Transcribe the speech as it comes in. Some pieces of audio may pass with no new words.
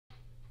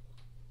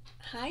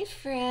Hi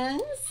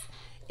friends,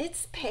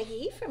 it's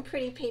Peggy from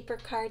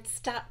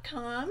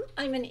PrettyPaperCards.com.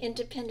 I'm an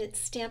independent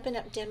Stampin'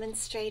 Up!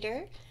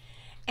 Demonstrator,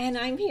 and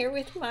I'm here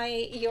with my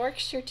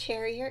Yorkshire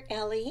Terrier,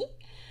 Ellie.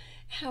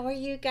 How are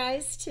you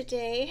guys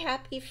today?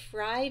 Happy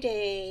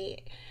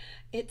Friday.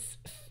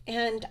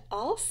 And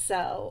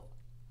also,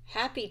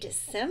 happy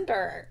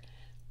December.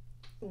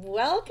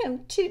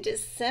 Welcome to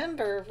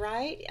December,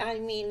 right? I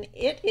mean,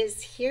 it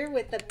is here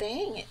with a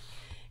bang.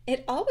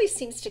 It always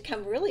seems to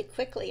come really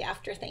quickly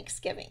after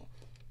Thanksgiving,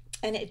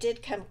 and it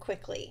did come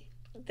quickly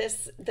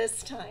this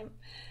time.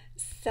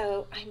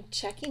 So I'm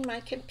checking my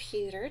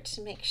computer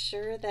to make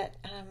sure that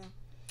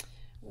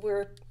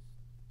we're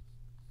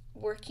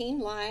working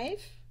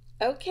live.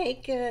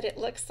 Okay, good. It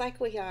looks like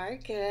we are.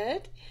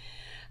 Good.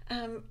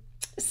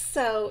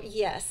 So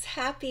yes,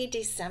 happy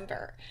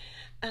December.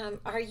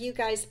 Are you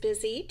guys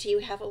busy? Do you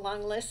have a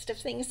long list of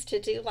things to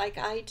do like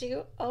I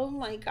do? Oh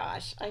my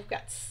gosh, I've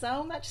got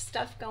so much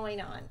stuff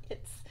going on.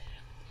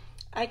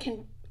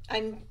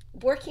 I'm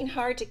working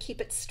hard to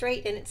keep it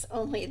straight, and it's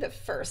only the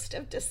 1st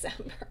of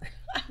December.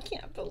 I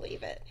can't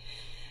believe it.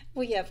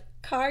 We have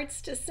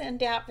cards to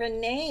send out.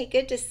 Renee,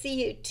 good to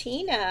see you.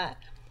 Tina,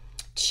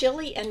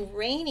 chilly and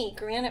rainy,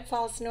 Granite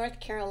Falls, North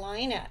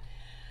Carolina.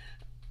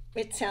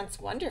 It sounds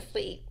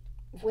wonderfully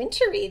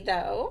wintry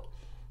though.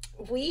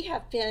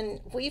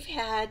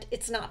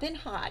 It's not been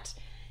hot.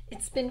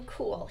 It's been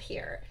cool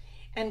here.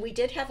 And we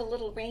did have a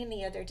little rain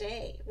the other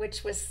day,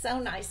 which was so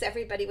nice.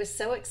 Everybody was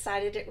so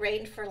excited. It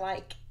rained for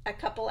like a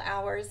couple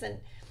hours, and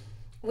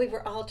we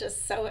were all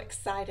just so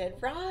excited.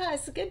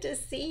 Roz, good to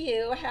see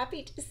you.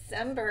 Happy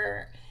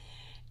December.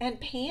 And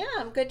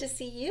Pam, good to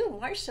see you.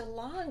 Marcia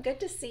Long,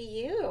 good to see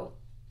you.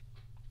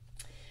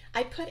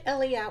 I put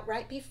Ellie out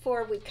right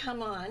before we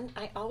come on.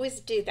 I always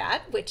do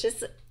that, which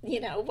is,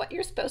 what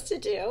you're supposed to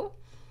do.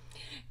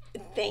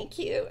 Thank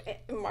you,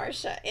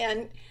 Marcia.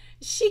 And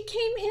she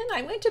came in.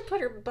 I went to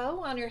put her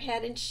bow on her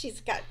head, and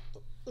she's got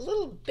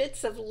little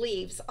bits of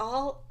leaves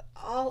all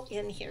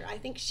in here. I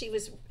think she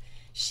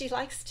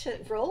likes to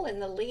roll in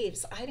the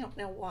leaves. I don't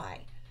know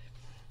why.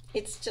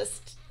 It's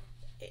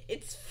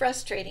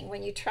frustrating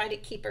when you try to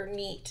keep her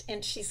neat,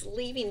 and she's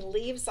leaving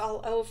leaves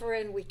all over,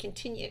 and we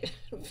continue to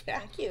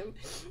vacuum.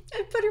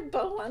 I put her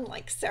bow on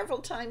like several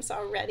times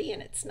already,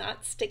 and it's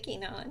not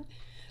sticking on.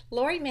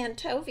 Lori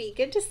Mantovi,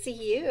 good to see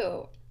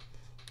you.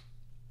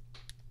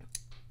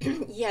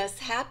 Yes,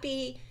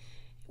 happy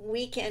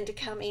weekend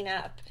coming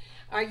up.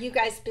 Are you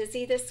guys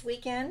busy this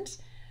weekend?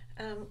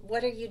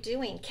 What are you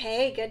doing?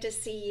 Kay, good to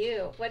see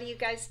you. What are you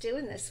guys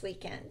doing this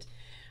weekend?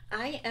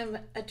 I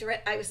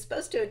was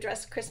supposed to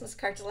address Christmas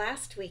cards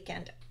last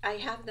weekend. I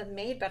have them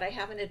made, but I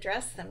haven't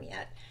addressed them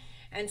yet.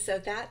 And so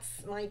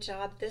that's my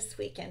job this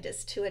weekend,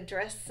 is to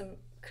address some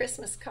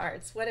Christmas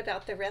cards. What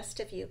about the rest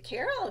of you?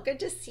 Carol, good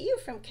to see you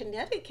from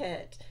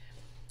Connecticut.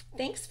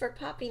 Thanks for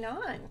popping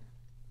on.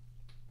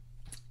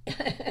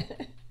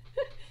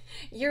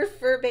 Your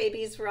fur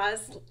babies,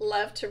 Roz,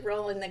 love to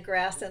roll in the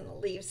grass and the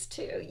leaves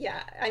too.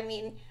 Yeah, I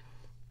mean,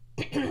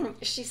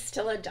 she's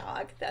still a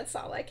dog. That's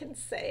all I can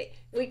say.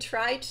 We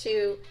try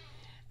to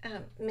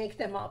make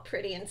them all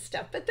pretty and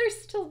stuff, but they're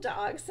still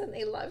dogs, and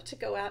they love to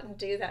go out and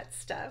do that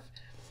stuff.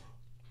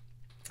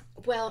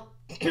 Well,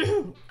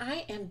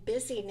 I am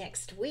busy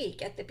next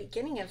week, at the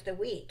beginning of the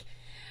week.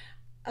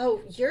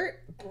 Oh,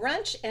 your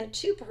brunch and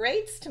 2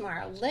 parades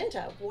tomorrow.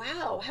 Linda,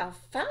 wow, how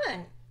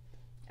fun.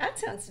 That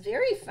sounds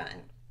very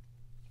fun.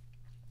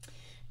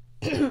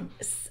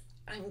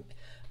 I'm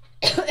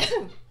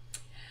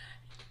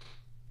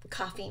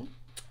coughing.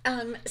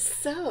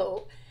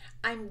 So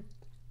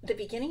the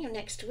beginning of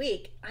next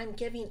week, I'm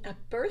giving a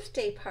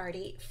birthday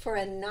party for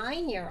a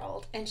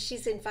 9-year-old, and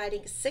she's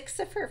inviting 6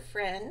 of her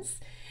friends,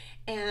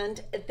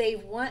 and they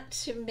want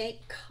to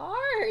make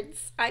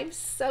cards. I'm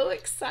so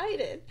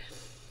excited.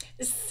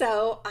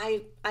 So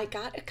I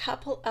got a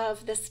couple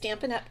of the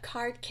Stampin' Up!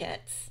 Card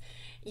kits.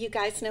 You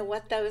guys know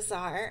what those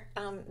are.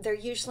 They're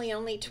usually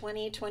only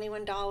 $20,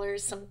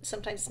 $21,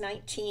 sometimes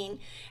 $19,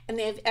 and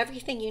they have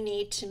everything you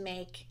need to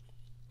make,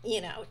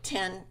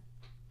 10,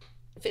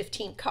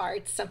 15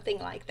 cards, something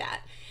like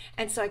that.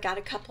 And so I got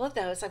a couple of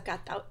those. I've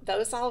got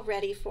those all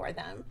ready for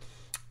them.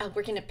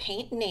 We're going to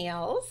paint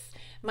nails.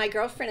 My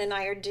girlfriend and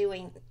I are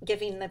giving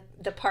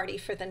the party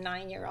for the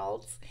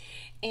 9-year-olds.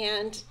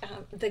 And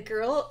the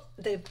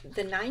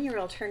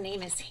 9-year-old, her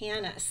name is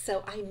Hannah.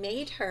 So I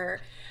made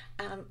her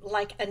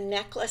like a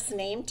necklace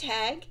name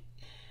tag.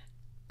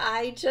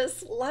 I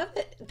just love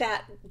it.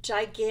 That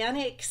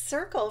gigantic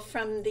circle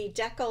from the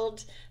Dec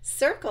Host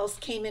circles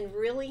came in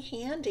really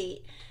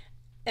handy.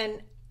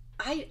 And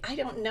I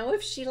don't know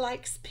if she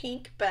likes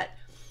pink, but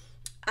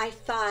I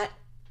thought,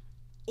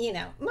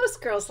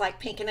 most girls like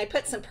pink, and I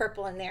put some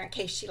purple in there in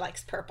case she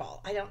likes purple.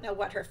 I don't know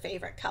what her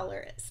favorite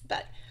color is,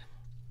 but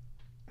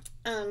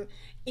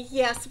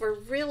yes, we're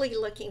really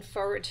looking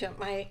forward to it.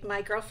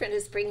 My girlfriend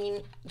is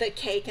bringing the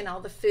cake and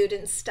all the food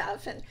and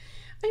stuff, and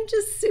I'm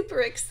just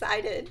super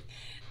excited.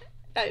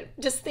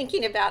 Just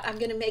thinking about, I'm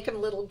going to make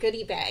them little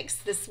goodie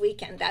bags this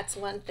weekend. That's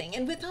one thing.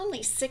 And with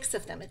only 6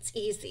 of them, it's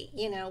easy.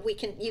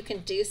 You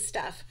can do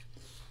stuff.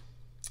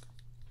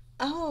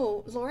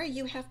 Oh, Laura,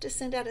 you have to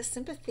send out a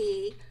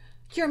sympathy.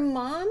 Your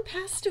mom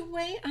passed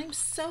away? I'm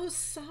so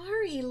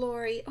sorry,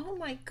 Lori. Oh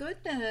my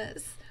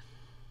goodness.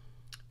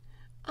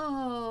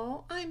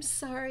 Oh, I'm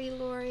sorry,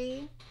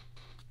 Lori.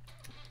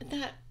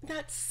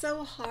 That's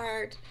so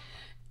hard.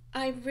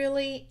 I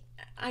really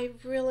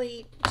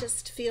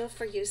just feel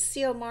for you.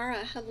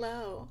 Xiomara,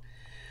 hello.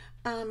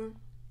 Um,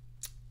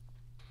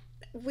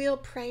 we'll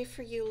pray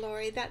for you,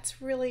 Lori. That's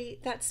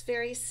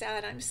very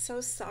sad. I'm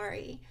so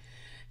sorry.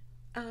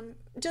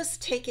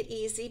 Just take it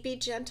easy. Be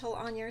gentle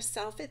on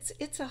yourself.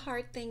 It's a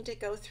hard thing to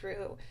go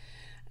through.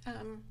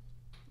 Um,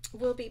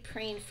 we'll be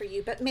praying for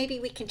you, but maybe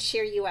we can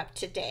cheer you up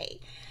today.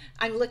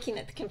 I'm looking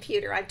at the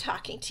computer. I'm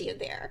talking to you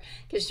there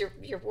because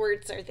your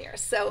words are there.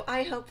 So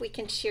I hope we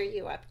can cheer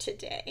you up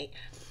today.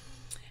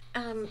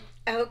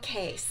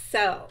 Okay,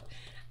 so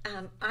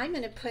I'm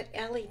going to put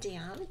Ellie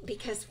down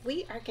because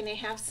we are going to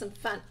have some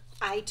fun.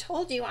 I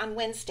told you on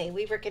Wednesday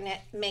we were going to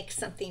make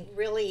something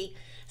really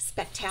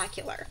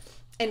spectacular.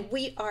 And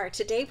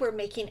today we're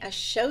making a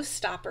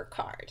Showstopper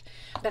card.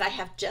 But I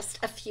have just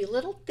a few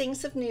little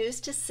things of news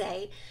to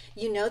say.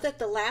 You know that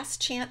the last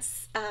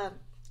chance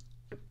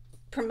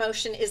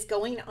promotion is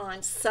going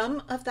on.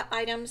 Some of the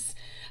items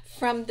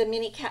from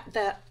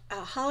the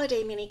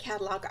holiday mini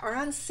catalog are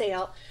on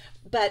sale,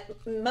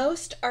 but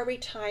most are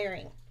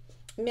retiring.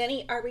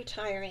 Many are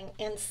retiring,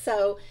 and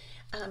so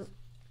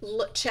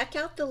check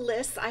out the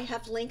lists. I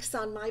have links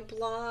on my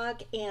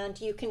blog, and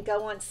you can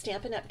go on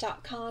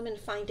stampinup.com and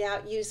find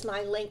out. Use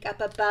my link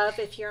up above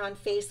if you're on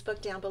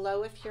Facebook, down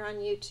below if you're on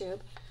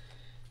YouTube.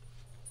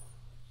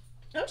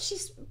 Oh,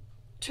 she's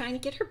trying to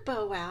get her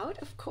bow out,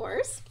 of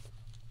course.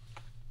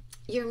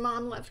 Your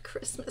mom loved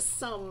Christmas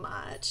so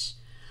much.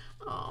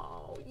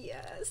 Oh,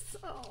 yes.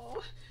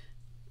 Oh,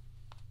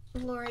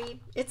 Lori,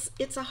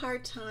 it's a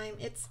hard time.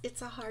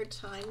 It's a hard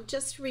time.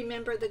 Just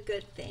remember the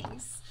good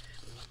things.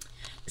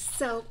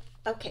 So,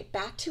 okay,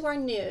 back to our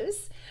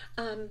news.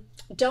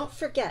 Don't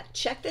forget,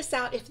 check this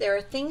out. If there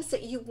are things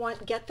that you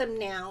want, get them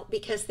now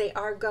because they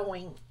are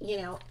going,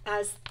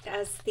 as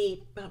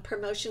the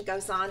promotion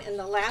goes on. And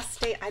the last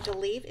day, I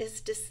believe,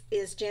 is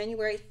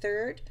January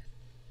 3rd.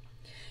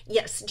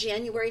 Yes,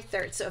 January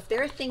 3rd. So if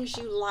there are things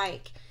you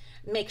like,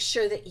 make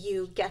sure that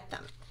you get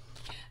them.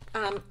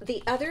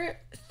 The other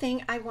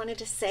thing I wanted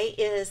to say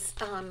is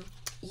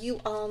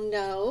you all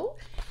know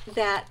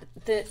that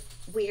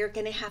we are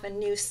going to have a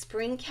new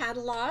spring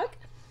catalog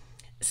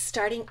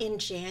starting in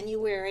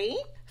January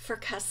for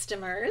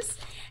customers,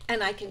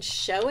 and I can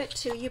show it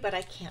to you, but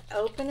I can't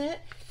open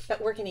it.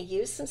 But we're going to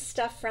use some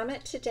stuff from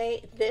it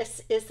today.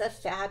 This is a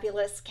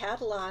fabulous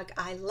catalog.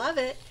 I love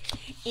it.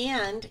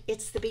 And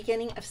it's the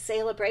beginning of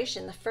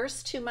celebration. The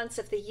first 2 months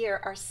of the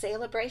year are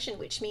celebration,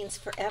 which means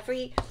for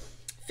every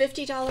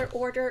 $50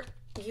 order,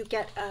 you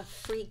get a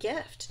free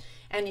gift.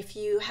 And if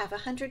you have a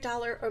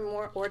 $100 or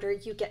more order,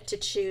 you get to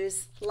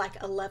choose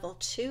like a level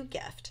 2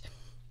 gift.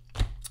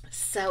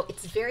 So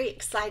it's very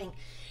exciting.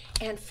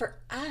 And for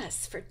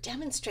us, for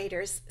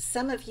demonstrators,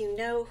 some of you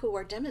know who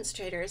are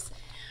demonstrators,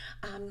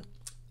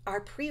 our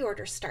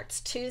pre-order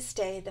starts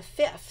Tuesday the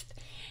 5th.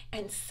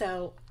 And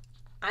so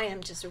I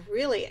am just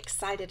really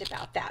excited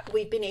about that.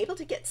 We've been able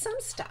to get some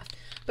stuff,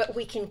 but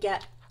we can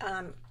get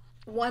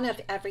one of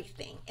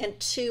everything and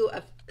two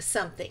of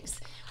some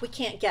things. We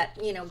can't get,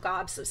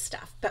 gobs of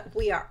stuff, but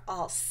we are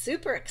all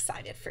super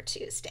excited for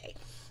Tuesday.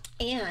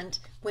 And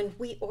when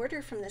we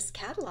order from this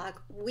catalog,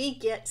 we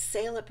get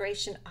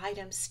celebration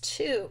items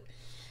too.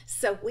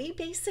 So we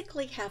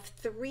basically have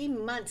 3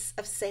 months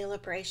of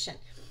celebration.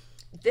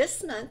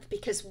 This month,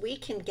 because we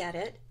can get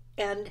it,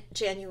 and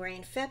January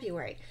and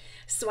February.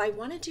 So I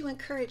wanted to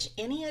encourage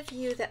any of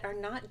you that are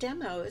not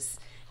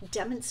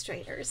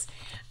demonstrators,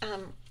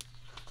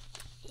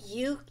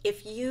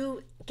 if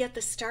you get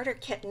the starter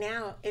kit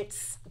now,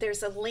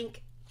 there's a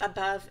link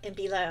above and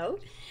below.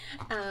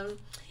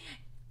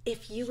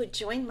 If you would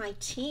join my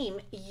team,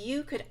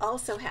 you could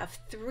also have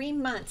 3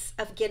 months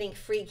of getting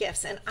free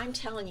gifts. And I'm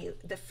telling you,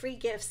 the free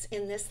gifts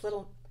in this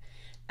little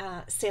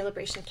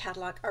celebration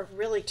catalog are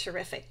really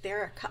terrific.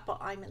 There are a couple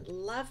I'm in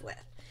love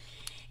with.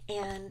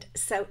 And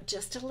so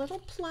just a little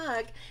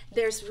plug,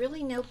 there's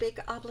really no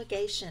big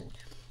obligation.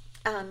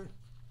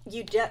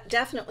 You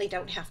definitely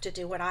don't have to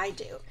do what I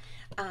do.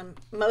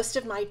 Most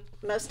of my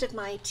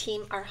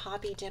team are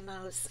hobby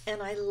demos,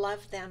 and I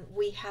love them.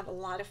 We have a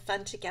lot of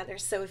fun together.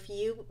 So if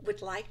you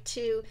would like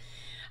to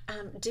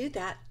do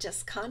that,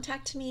 just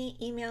contact me,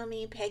 email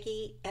me,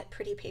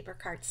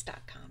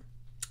 Peggy@prettypapercards.com.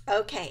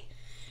 Okay.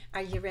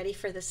 Are you ready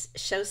for this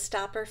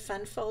Showstopper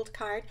Fun Fold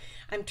card?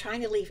 I'm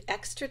trying to leave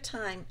extra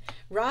time.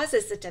 Roz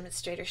is a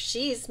demonstrator.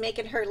 She's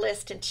making her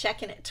list and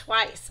checking it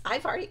twice.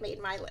 I've already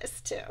made my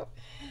list too.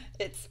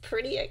 It's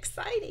pretty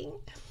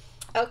exciting.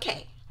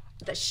 Okay,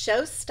 the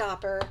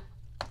Showstopper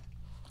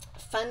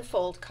Fun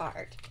Fold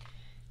card.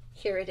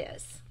 Here it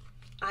is.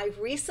 I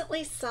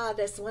recently saw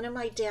this. One of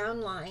my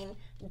downline,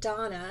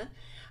 Donna,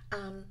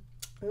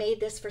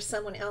 made this for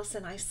someone else,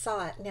 and I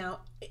saw it.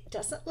 Now, it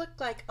doesn't look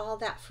like all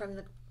that from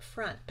the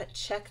front, but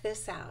check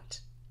this out.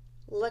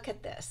 Look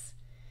at this.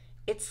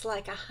 It's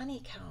like a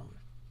honeycomb.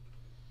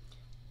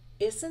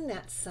 Isn't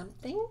that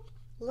something?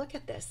 Look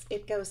at this.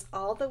 It goes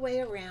all the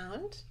way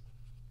around.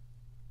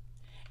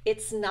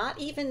 It's not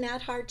even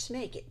that hard to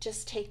make. It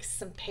just takes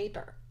some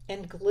paper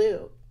and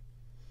glue.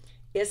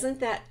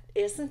 Isn't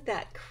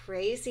that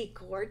crazy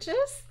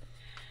gorgeous?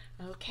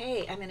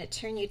 Okay, I'm going to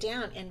turn you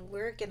down and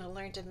we're going to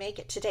learn to make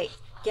it today.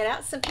 Get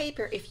out some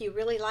paper if you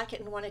really like it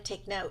and want to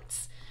take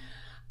notes.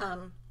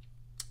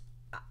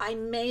 I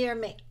may or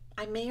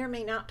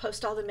may not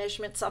post all the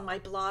measurements on my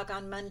blog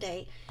on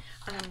Monday.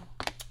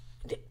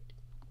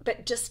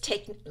 But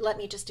let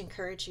me just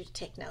encourage you to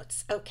take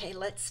notes. Okay,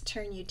 let's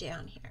turn you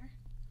down here.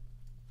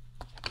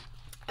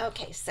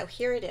 Okay, so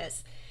here it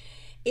is.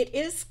 It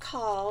is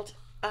called,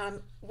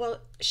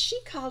 well,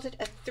 she called it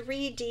a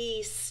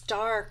 3D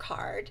star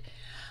card.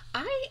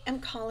 I am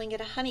calling it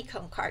a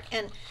honeycomb card.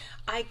 And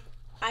I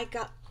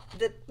got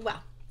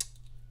well,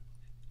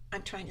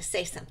 I'm trying to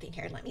say something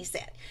here. Let me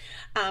say it.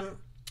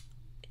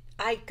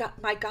 I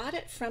got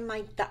it from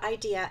the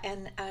idea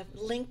and a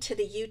link to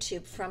the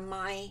YouTube from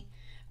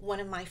one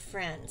of my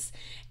friends,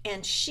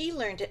 and she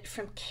learned it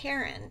from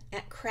Karen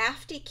at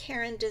Crafty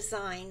Karen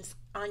Designs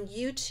on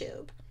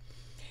YouTube.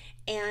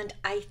 And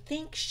I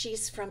think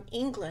she's from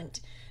England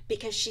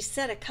because she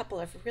said a couple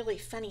of really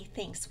funny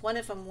things. One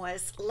of them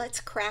was, "Let's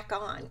crack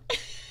on."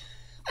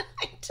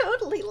 I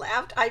totally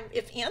laughed.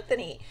 If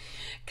Anthony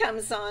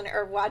comes on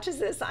or watches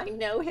this, I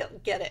know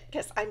he'll get it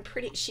because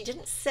she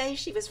didn't say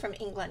she was from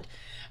England,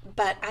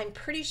 but I'm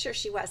pretty sure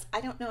she was.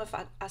 I don't know if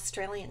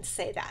Australians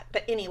say that,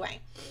 but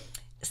anyway,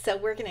 so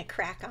we're going to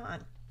crack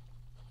on.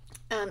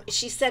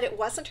 She said it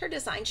wasn't her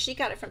design. She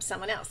got it from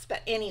someone else.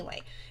 But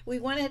anyway, we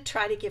want to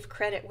try to give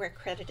credit where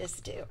credit is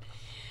due.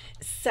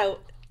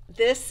 So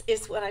this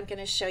is what I'm going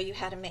to show you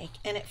how to make.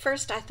 And at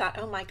first I thought,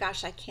 oh my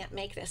gosh, I can't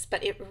make this.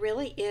 But it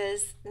really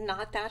is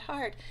not that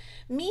hard.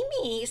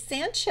 Mimi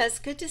Sanchez,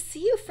 good to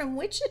see you from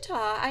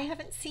Wichita. I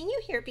haven't seen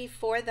you here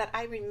before that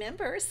I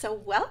remember. So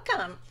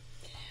welcome.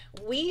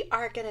 We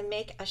are going to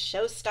make a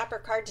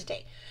Showstopper card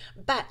today.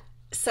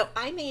 So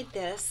I made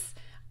this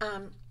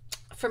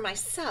for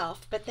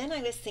myself, but then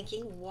I was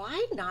thinking,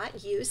 why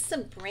not use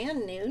some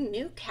brand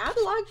new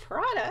catalog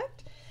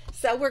product?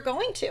 So we're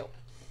going to,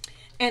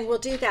 and we'll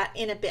do that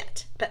in a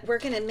bit, but we're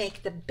going to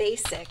make the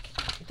base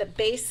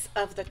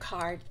of the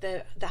card,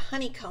 the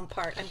honeycomb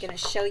part. I'm going to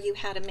show you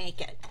how to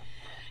make it.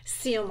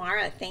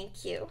 Xiomara,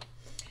 thank you.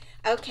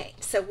 Okay,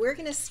 so we're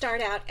going to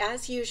start out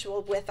as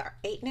usual with our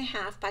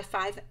 8.5 by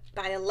 5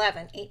 by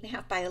 11,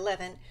 8.5 by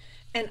 11,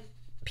 and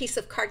piece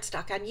of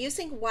cardstock. I'm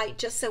using white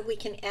just so we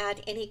can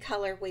add any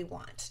color we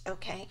want,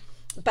 okay?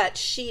 But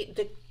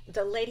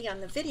the lady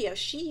on the video,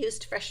 she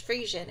used fresh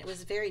Frisian. It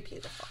was very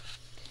beautiful.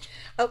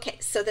 Okay,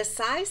 so the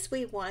size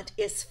we want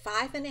is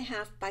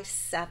 5.5 by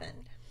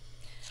 7.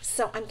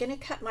 So I'm going to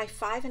cut my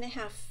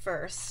 5.5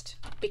 first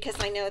because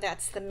I know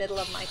that's the middle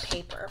of my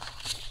paper.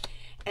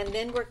 And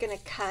then we're going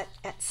to cut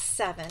at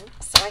 7.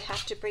 So I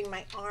have to bring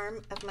my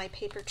arm of my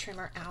paper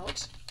trimmer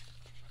out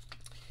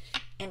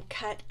and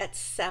cut at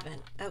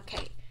 7.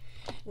 Okay,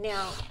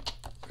 now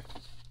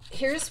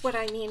here's what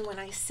I mean when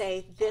I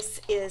say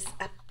this is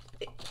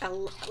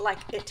like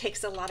it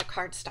takes a lot of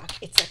cardstock.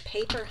 It's a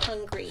paper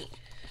hungry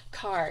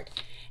card,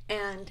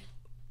 and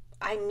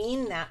I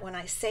mean that when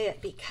I say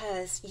it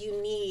because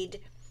you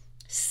need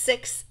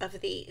 6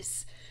 of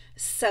these,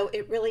 so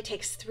it really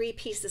takes 3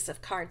 pieces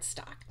of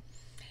cardstock.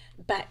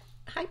 But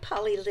hi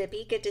Polly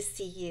Libby, good to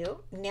see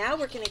you. Now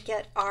we're going to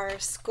get our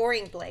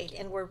scoring blade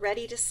and we're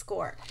ready to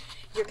score.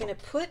 You're going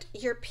to put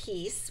your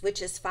piece,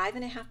 which is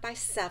 5.5 by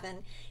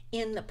 7,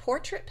 in the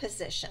portrait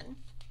position,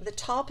 the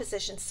tall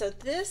position. So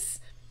this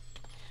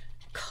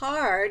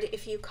card,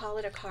 if you call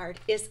it a card,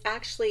 is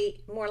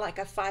actually more like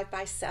a 5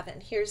 by 7.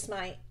 Here's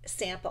my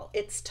sample.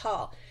 It's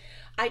tall.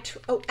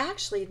 Oh,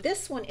 actually,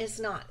 this one is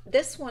not.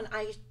 This one,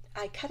 I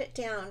cut it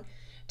down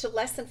to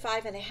less than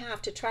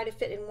 5.5 to try to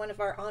fit in one of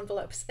our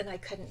envelopes, and I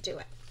couldn't do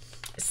it.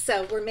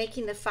 So we're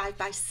making the 5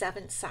 by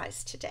 7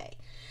 size today.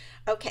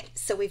 Okay,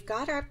 so we've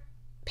got our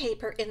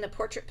paper in the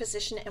portrait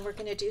position, and we're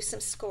going to do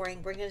some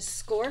scoring. We're going to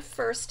score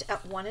first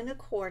at 1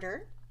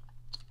 1/4,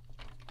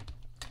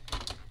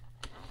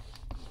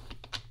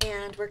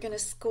 and we're going to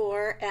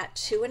score at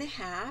 2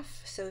 1/2.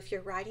 So if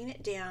you're writing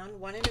it down,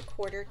 1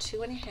 1/4, 2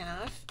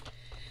 1/2,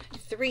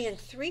 3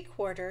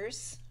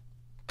 3/4,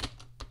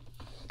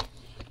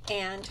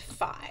 and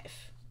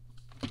 5.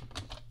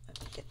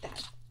 Let me get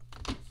that.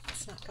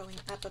 It's not going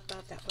up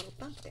above that little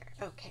bump there.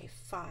 Okay,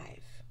 5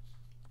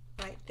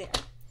 right there.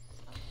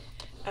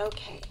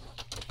 Okay,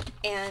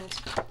 and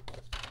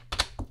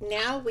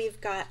now we've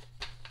got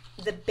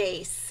the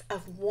base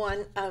of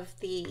one of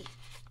the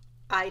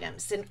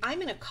items, and I'm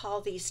going to call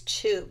these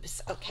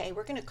tubes. Okay,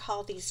 we're going to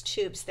call these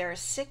tubes. There are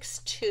 6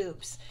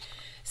 tubes,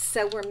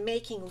 so we're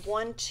making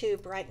 1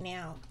 tube right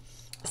now.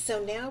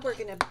 So now we're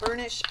going to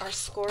burnish our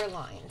score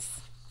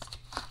lines,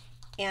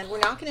 and we're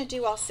not going to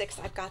do all 6.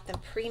 I've got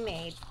them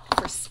pre-made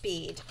for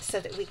speed so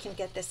that we can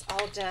get this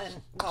all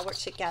done while we're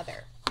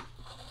together.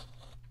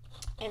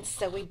 And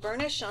so we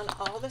burnish on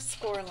all the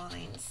score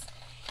lines,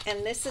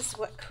 and this is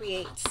what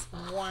creates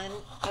one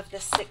of the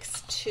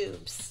 6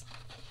 tubes.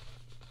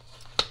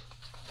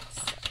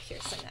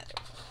 Here's another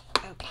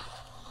one.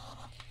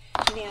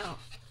 Okay. Now,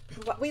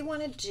 what we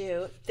want to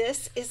do,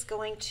 this is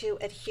going to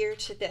adhere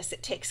to this.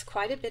 It takes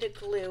quite a bit of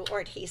glue or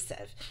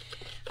adhesive.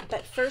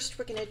 But first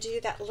we're going to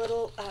do that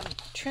little,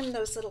 trim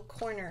those little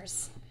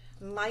corners,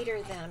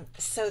 miter them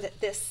so that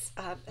this,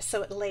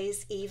 so it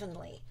lays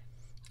evenly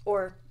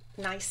or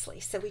nicely.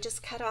 So we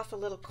just cut off a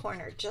little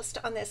corner just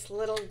on this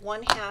little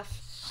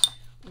 1/2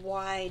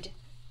 wide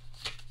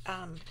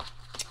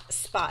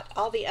spot.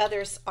 All the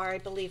others are, I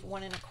believe,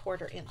 1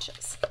 1/4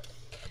 inches.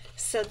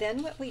 So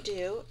then what we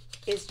do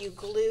is you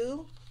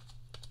glue,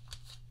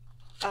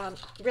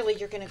 really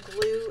you're going to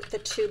glue the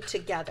tube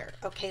together,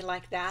 okay,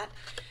 like that.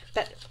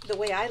 But the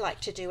way I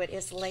like to do it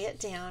is lay it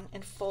down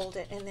and fold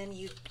it, and then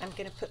I'm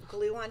going to put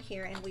glue on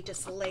here, and we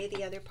just lay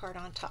the other part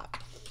on top.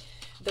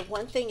 The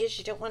one thing is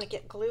you don't want to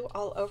get glue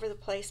all over the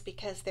place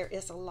because there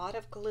is a lot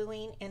of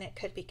gluing and it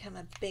could become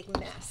a big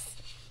mess.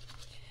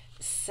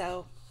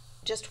 So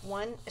just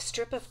one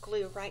strip of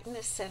glue right in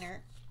the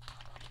center,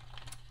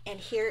 and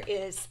here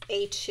is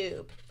a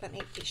tube. Let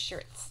me be sure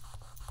it's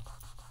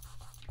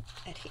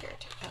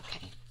adhered.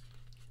 Okay,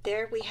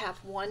 there we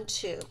have one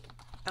tube.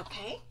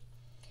 Okay,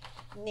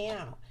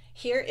 now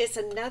here is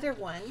another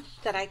one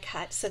that I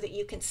cut so that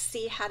you can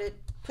see how to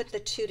put the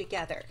two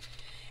together.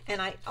 And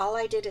all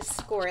I did is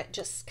score it,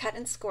 just cut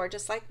and score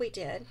just like we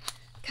did.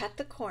 Cut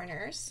the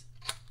corners,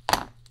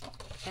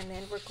 and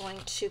then we're going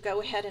to go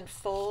ahead and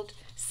fold.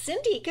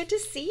 Cindy, good to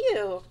see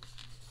you.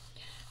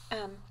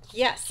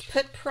 Yes,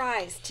 put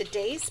prize.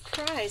 Today's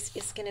prize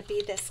is going to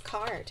be this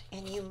card,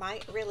 and you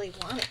might really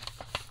want it.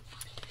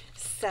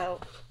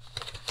 So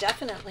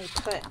definitely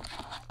put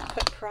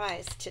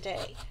prize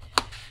today.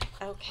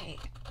 Okay,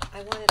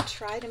 I want to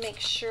try to make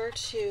sure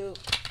to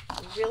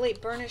really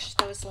burnish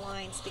those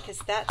lines because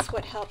that's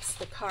what helps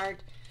the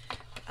card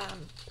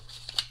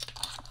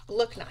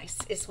look nice,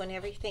 is when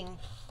everything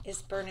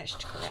is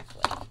burnished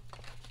correctly.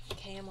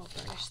 Okay, and we'll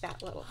burnish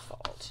that little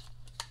fold.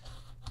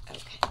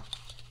 Okay,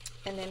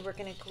 and then we're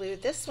going to glue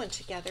this one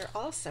together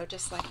also,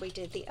 just like we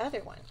did the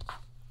other one.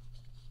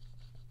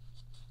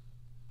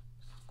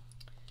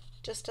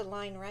 Just a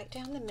line right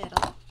down the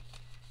middle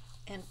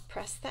and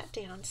press that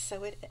down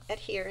so it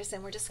adheres,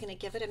 and we're just going to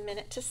give it a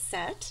minute to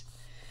set.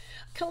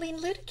 Colleen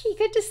Ludicky,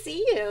 good to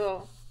see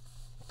you.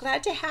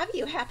 Glad to have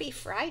you. Happy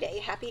Friday.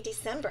 Happy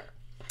December.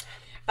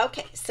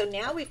 Okay, so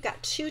now we've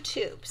got 2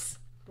 tubes,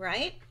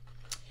 right?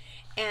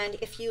 And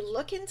if you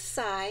look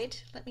inside,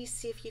 let me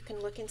see if you can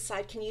look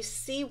inside. Can you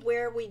see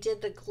where we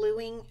did the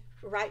gluing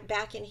right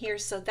back in here?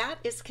 So that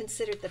is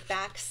considered the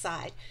back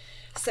side.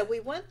 So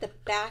we want the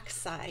back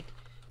side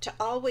to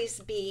always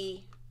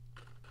be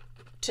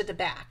to the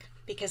back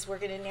because we're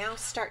going to now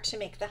start to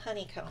make the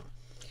honeycomb.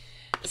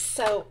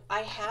 So I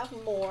have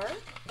more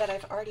that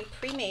I've already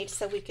pre-made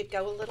so we could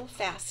go a little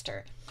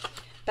faster,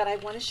 but I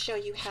want to show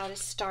you how to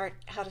start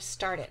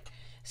it.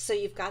 So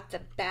you've got the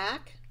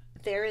back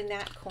there in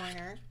that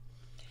corner,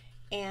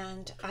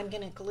 and I'm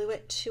going to glue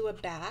it to a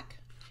back.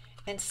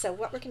 And so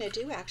what we're going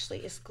to do actually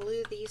is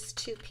glue these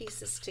 2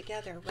 pieces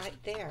together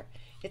right there.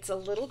 It's a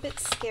little bit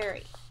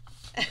scary.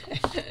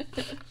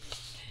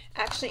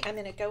 Actually, I'm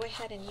going to go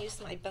ahead and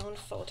use my bone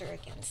folder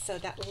again so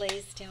that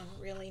lays down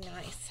really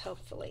nice,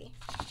 hopefully.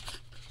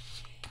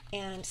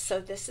 And so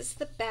this is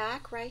the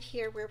back right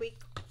here where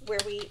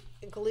we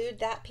glued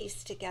that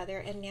piece together,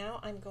 and now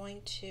I'm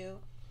going to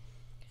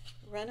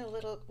run a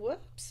little,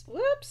 whoops,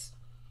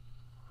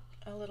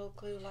 a little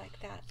glue like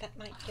that. That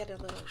might get a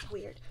little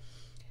weird.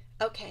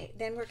 Okay,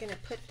 then we're going to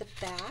put the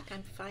back.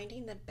 I'm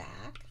finding the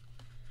back,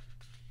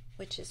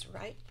 which is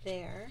right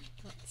there.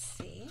 Let's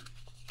see.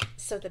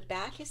 So the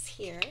back is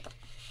here,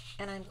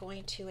 and I'm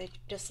going to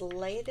just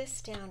lay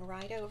this down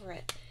right over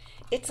it.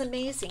 It's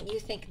amazing. You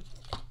think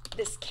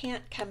this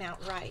can't come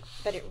out right,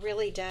 but it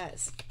really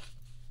does.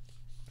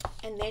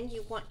 And then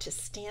you want to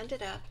stand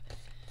it up,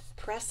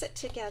 press it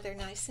together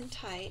nice and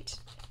tight,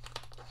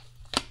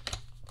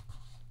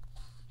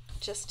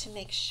 just to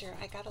make sure.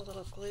 I got a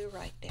little glue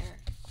right there,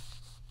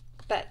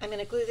 but I'm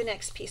going to glue the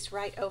next piece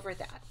right over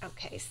that.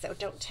 Okay, so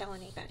don't tell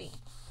anybody.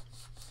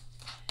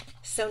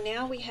 So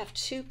now we have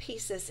 2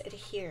 pieces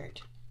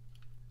adhered.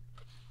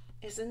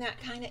 Isn't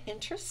that kind of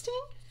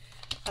interesting?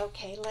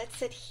 Okay,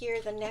 let's adhere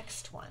the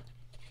next one.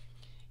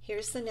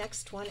 Here's the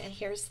next one, and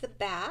here's the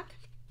back.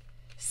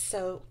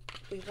 So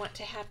we want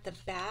to have the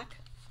back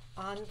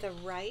on the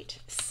right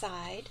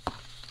side.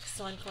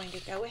 So I'm going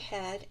to go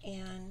ahead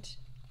and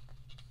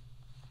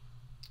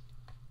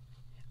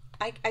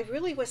I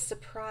really was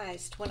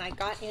surprised when I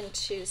got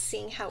into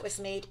seeing how it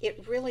was made.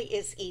 It really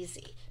is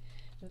easy.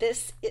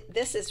 This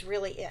is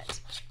really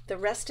it. The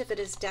rest of it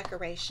is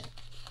decoration.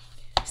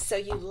 So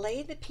you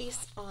lay the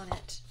piece on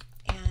it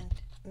and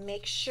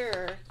make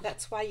sure,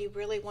 that's why you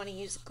really want to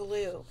use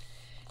glue,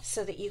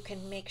 so that you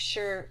can make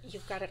sure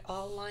you've got it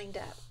all lined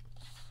up.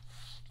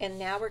 And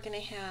now we're going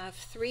to have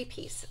 3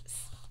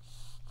 pieces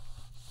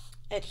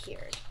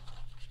adhered.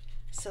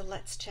 So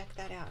let's check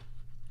that out.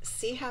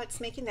 See how it's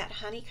making that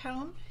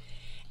honeycomb?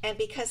 And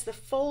because the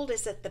fold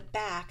is at the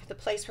back, the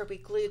place where we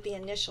glued the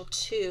initial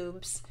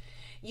tubes,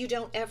 you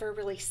don't ever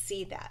really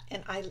see that,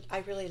 and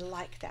I really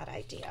like that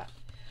idea.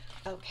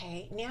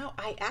 Okay, now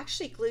I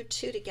actually glued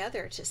two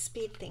together to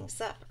speed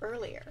things up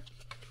earlier.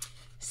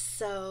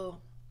 So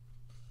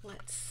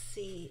let's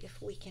see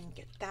if we can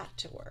get that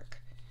to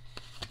work.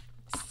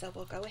 So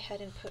we'll go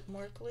ahead and put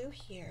more glue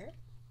here.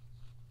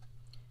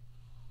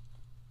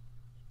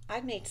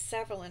 I've made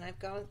several and I've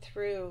gone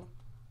through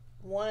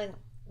one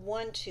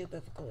tube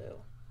of glue.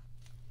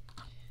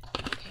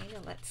 Okay, now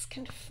let's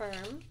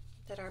confirm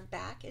that our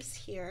back is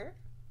here.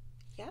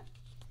 Yep.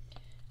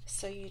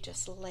 So you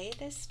just lay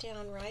this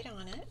down right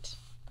on it,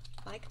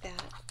 like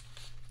that,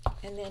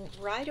 and then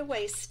right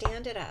away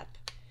stand it up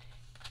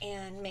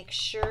and make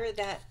sure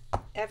that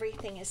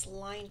everything is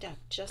lined up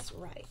just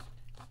right.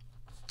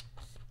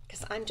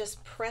 Because I'm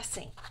just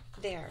pressing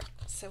there.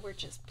 So we're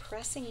just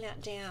pressing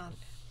that down,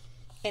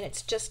 and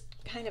it's just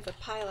kind of a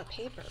pile of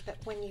paper, but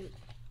when you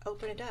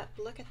open it up,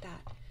 look at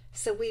that.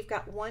 So we've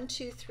got 1,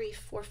 2, 3,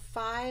 4,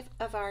 5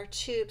 of our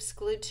tubes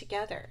glued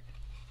together.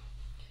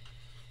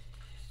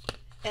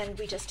 And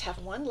we just have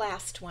one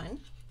last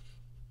one.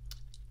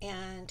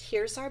 And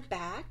here's our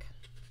back.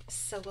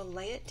 So we'll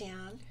lay it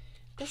down.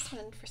 This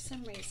one, for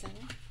some reason,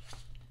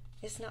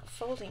 is not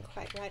folding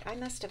quite right. I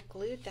must have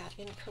glued that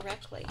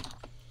incorrectly.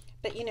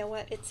 But you know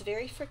what? It's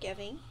very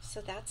forgiving, so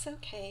that's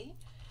okay.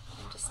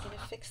 I'm just going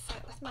to fix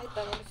that with my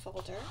bone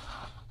folder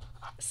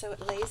so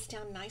it lays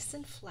down nice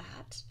and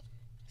flat.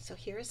 So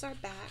here's our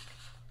back,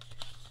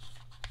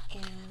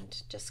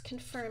 and just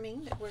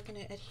confirming that we're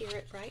going to adhere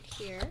it right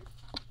here.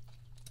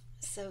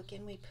 So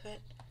again, we put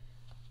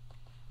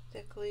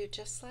the glue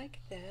just like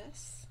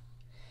this.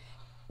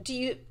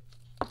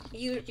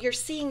 You're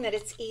seeing that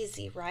it's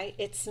easy, right?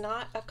 It's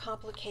not a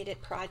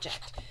complicated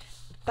project,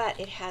 but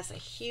it has a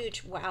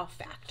huge wow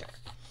factor.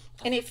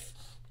 And if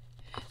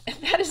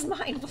that is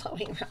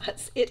mind-blowing,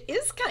 Roz, it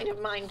is kind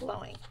of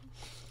mind-blowing.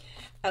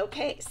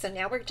 Okay, so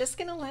now we're just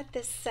going to let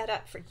this set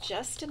up for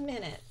just a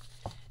minute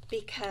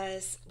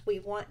because we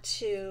want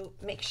to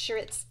make sure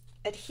it's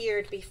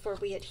adhered before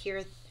we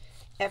adhere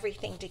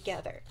everything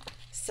together.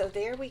 So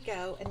there we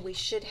go, and we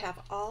should have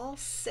all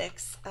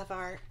 6 of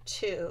our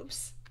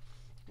tubes.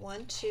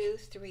 1, 2,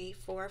 3,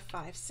 4,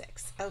 5,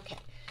 6. Okay,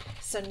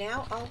 so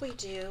now all we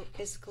do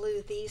is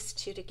glue these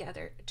two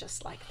together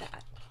just like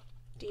that.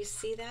 Do you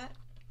see that?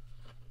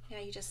 Now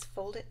you just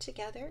fold it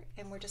together,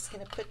 and we're just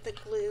going to put the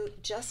glue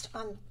just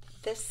on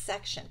this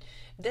section.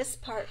 This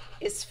part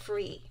is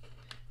free,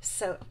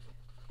 so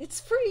it's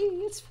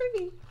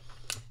free,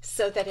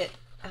 so that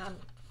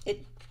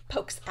it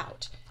pokes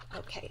out.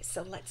 Okay,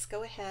 so let's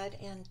go ahead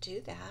and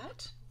do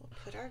that. We'll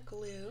put our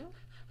glue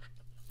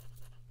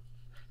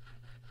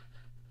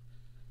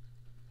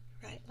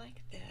right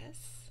like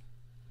this.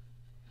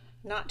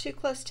 Not too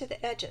close to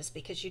the edges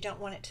because you don't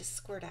want it to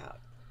squirt out.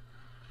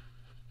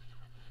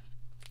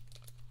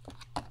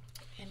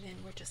 And then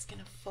we're just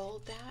going to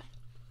fold that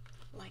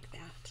like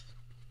that.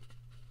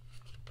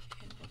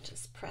 And we'll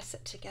just press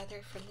it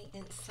together from the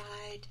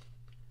inside.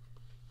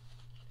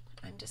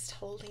 I'm just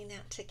holding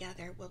that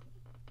together. We'll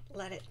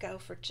let it go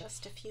for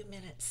just a few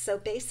minutes. So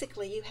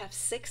basically you have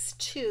 6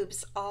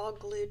 tubes all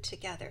glued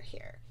together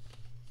here.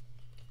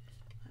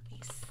 Let me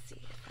see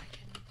if I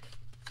can.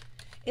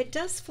 It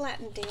does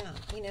flatten down.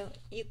 You know,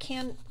 you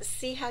can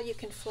see how you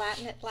can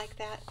flatten it like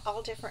that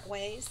all different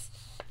ways.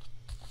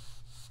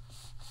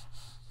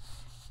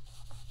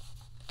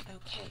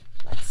 Okay,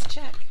 let's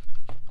check.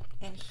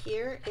 And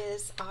here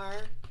is our,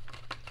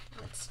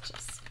 let's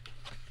just,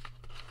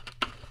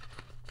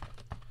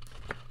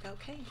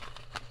 okay.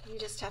 You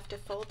just have to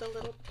fold the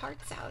little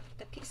parts out,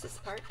 the pieces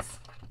parts.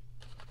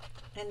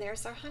 And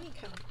there's our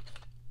honeycomb.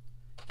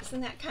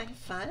 Isn't that kind of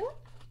fun?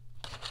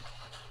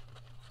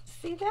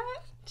 See that?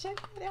 Check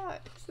that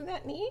out. Isn't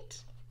that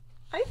neat?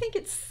 I think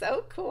it's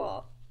so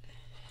cool.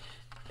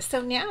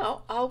 So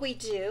now all we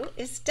do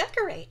is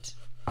decorate.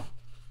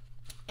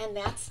 And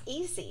that's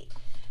easy.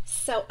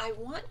 So I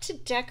want to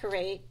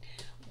decorate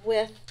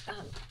with,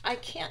 I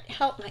can't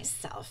help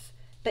myself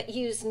but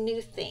use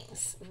new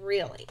things,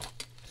 really.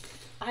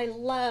 I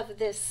love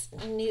this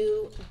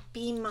new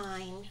Be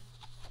Mine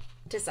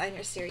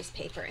designer series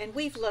paper, and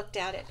we've looked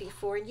at it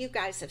before and you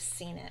guys have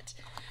seen it,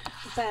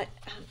 but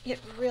it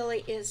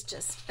really is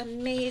just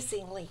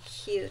amazingly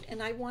cute,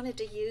 and I wanted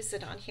to use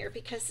it on here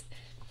because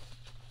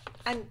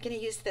I'm going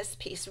to use this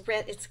piece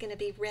red. It's going to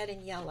be red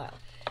and yellow.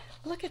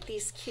 Look at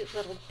these cute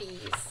little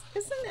bees.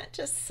 Isn't that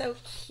just so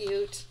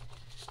cute?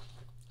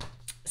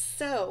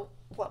 So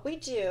what we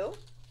do,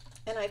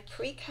 and I've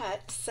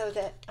pre-cut so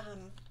that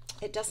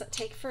it doesn't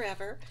take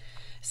forever.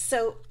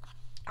 So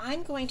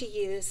I'm going to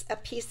use a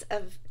piece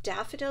of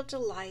Daffodil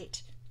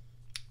Delight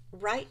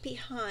right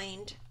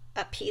behind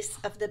a piece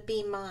of the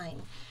Be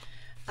Mine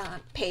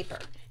paper.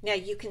 Now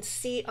you can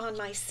see on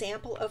my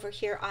sample over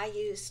here, I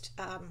used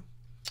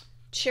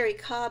Cherry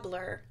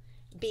Cobbler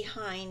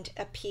behind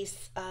a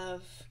piece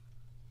of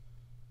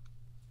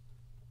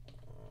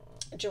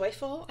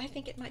Joyful. I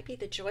think it might be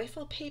the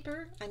Joyful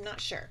paper. I'm not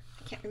sure.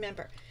 I can't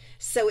remember.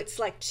 So it's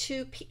like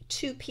two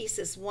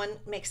pieces. One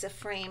makes a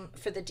frame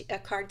for the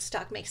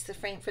cardstock, makes the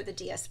frame for the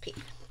DSP.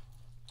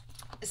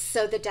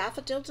 So the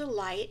Daffodil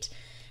Delight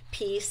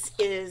piece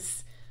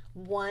is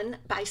 1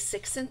 by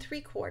 6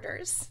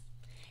 3/4,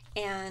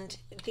 and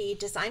the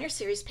Designer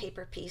Series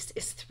paper piece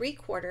is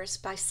 3/4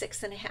 by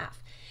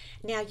 6.5.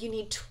 Now you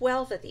need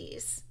 12 of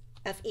these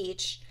of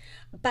each,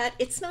 but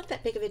it's not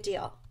that big of a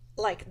deal.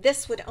 Like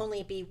this would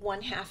only be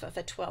 1/2 of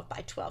a 12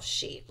 by 12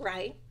 sheet,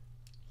 right?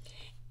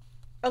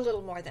 A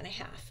little more than a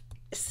half.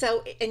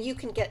 So, and you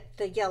can get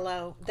the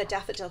yellow, the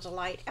Daffodil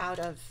Delight out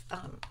of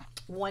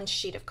 1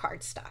 sheet of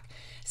cardstock.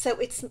 So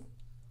it's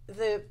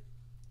the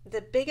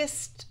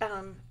biggest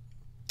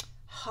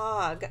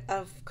hog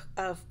of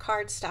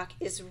cardstock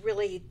is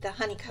really the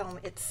honeycomb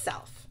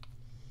itself.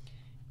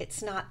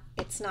 It's not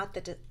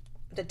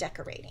the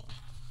decorating.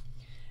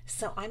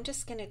 So I'm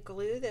just going to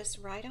glue this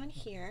right on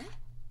here.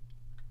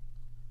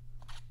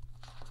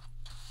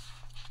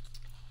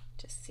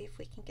 Just see if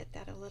we can get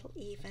that a little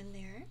even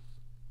there.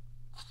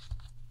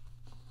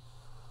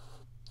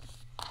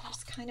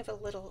 There's kind of a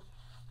little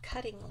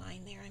cutting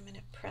line there. I'm going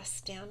to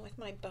press down with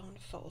my bone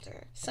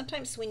folder.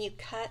 Sometimes when you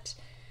cut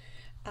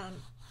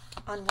on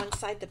one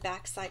side, the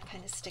back side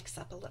kind of sticks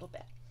up a little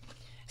bit.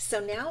 So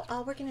now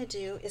all we're going to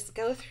do is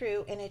go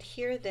through and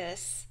adhere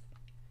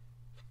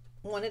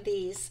one of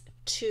these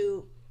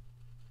to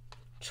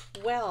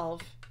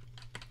 12,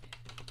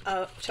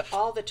 to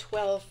all the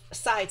 12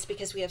 sides,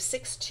 because we have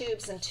 6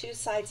 tubes and 2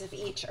 sides of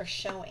each are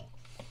showing.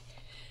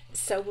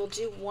 So we'll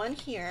do one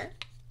here.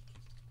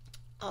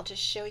 I'll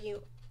just show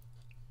you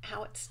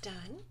how it's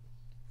done.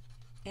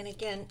 And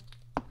again,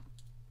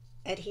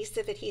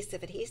 adhesive,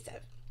 adhesive,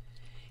 adhesive.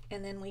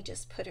 And then we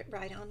just put it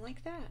right on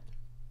like that.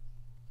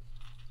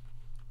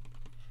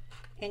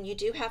 And you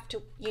do have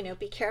to, you know,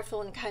 be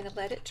careful and kind of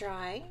let it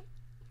dry.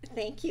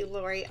 Thank you,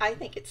 Lori. I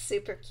think it's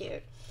super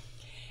cute.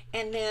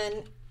 And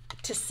then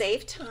to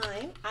save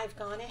time, I've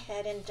gone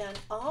ahead and done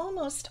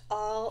almost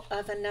all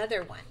of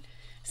another one.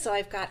 So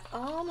I've got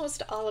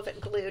almost all of it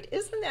glued.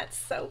 Isn't that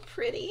so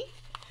pretty?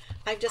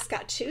 I've just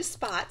got 2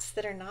 spots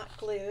that are not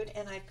glued,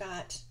 and I've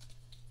got,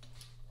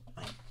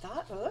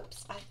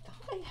 oops, I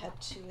thought I had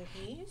 2 of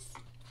these.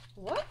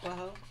 What?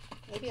 Whoa,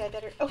 maybe I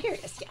better, oh, here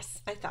it is.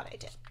 Yes, I thought I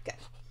did. Good.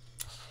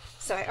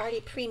 So I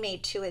already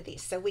pre-made 2 of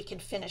these so we can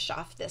finish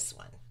off this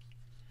one,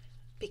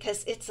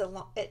 because it's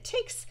it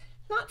takes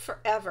not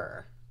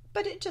forever,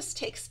 but it just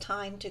takes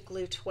time to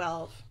glue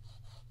 12.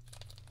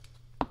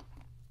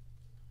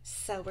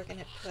 So we're going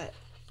to put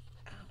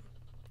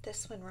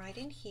this one right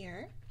in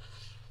here,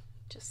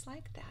 just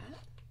like that.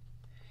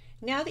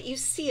 Now that you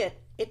see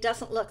it, it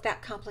doesn't look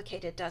that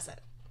complicated, does it?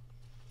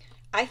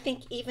 I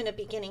think even a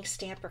beginning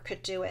stamper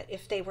could do it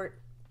if they were,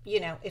 you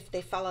know, if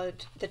they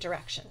followed the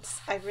directions.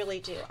 I really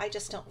do. I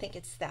just don't think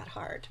it's that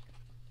hard.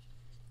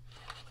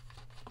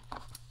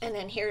 And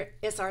then here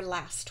is our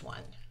last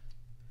one.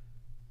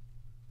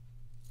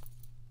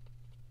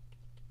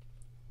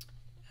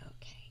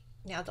 Okay,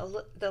 now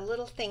the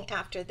little thing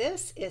after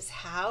this is,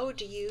 how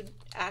do you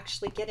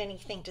actually get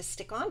anything to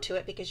stick onto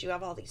it, because you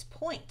have all these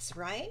points,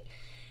 right?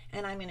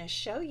 And I'm going to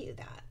show you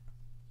that.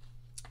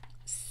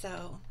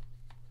 So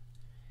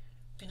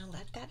I'm going to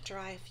let that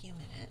dry a few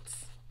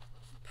minutes.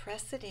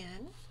 Press it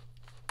in,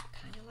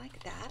 kind of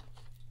like that,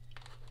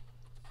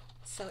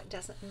 so it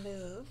doesn't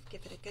move.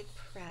 Give it a good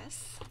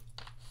press.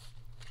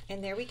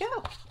 And there we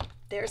go.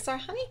 There's our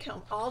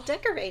honeycomb, all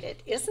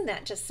decorated. Isn't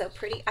that just so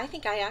pretty? I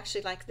think I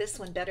actually like this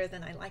one better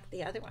than I like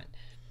the other one.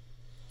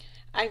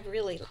 I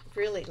really,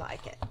 really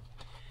like it.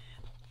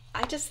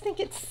 I just think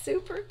it's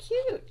super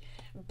cute.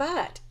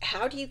 But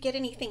how do you get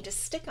anything to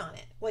stick on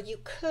it? Well, you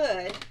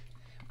could,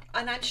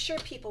 and I'm sure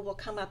people will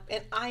come up,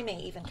 and I may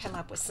even come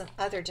up with some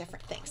other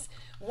different things.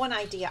 One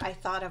idea I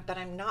thought of, but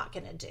I'm not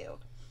going to do,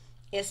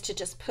 is to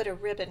just put a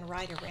ribbon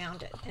right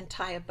around it and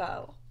tie a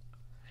bow.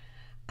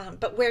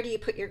 But where do you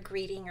put your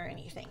greeting or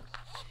anything?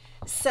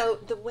 So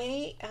the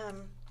way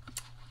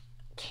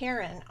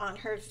Karen on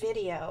her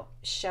video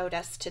showed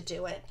us to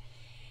do it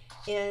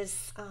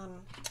is,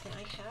 and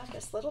I have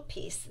this little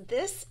piece.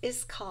 This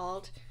is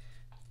called,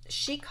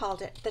 she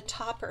called it the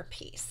topper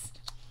piece.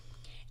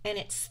 And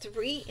it's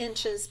 3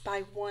 inches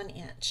by 1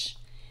 inch.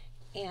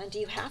 And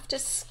you have to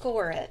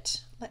score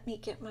it. Let me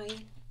get my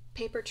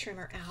paper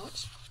trimmer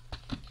out.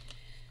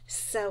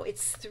 So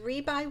it's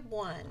 3 by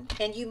 1,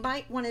 and you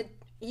might want to,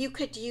 you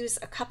could use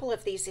a couple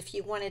of these if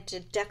you wanted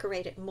to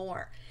decorate it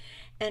more.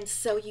 And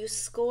so you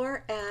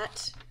score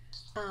at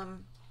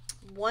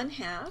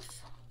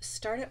 1/2,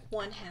 start at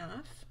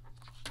 1/2.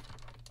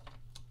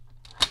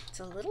 It's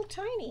a little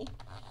tiny.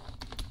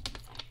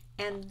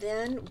 And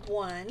then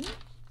 1.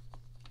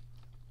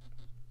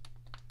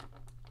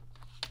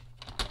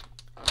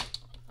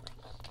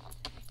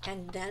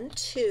 And then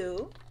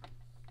 2.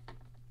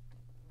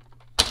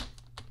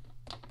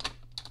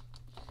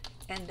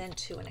 And then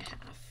 2.5.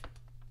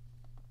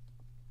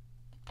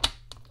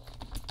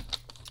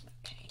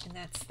 Okay, and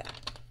that's that.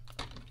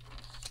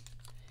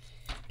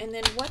 And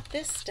then what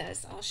this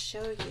does, I'll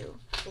show you.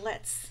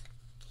 Let's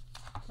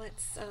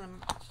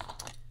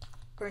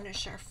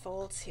burnish our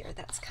folds here.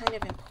 That's kind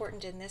of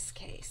important in this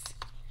case,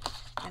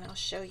 and I'll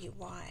show you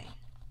why.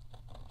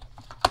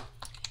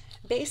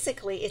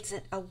 basically it's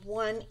a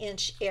 1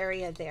 inch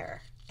area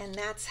there, and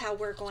that's how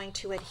we're going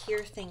to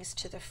adhere things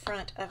to the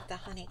front of the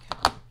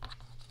honeycomb,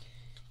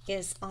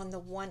 is on the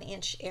 1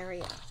 inch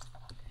area.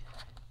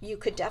 You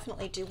could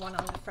definitely do one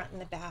on the front and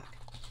the back.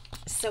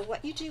 So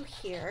what you do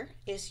here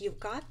is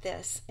you've got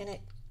this, and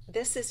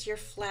this is your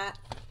flat.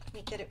 Let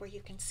me get it where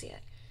you can see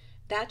it.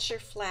 That's your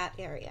flat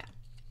area.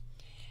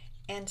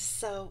 And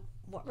so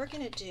what we're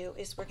going to do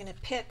is we're going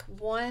to pick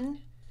one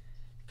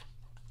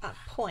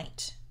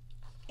point,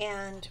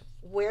 and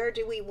where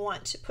do we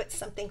want to put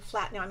something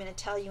flat? Now I'm going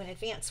to tell you in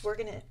advance, we're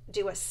going to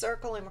do a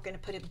circle and we're going to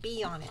put a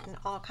bee on it and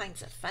all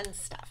kinds of fun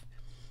stuff.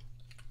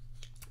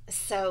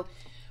 So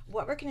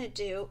what we're going to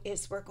do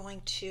is we're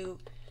going to,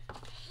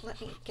 let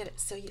me get it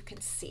so you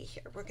can see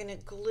here. We're going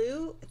to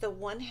glue the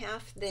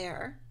 1/2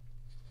 there,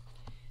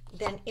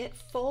 then it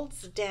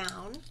folds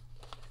down,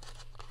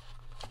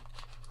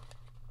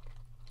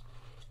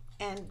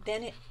 and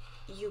then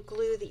you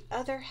glue the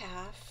other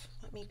half.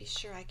 Let me be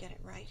sure I get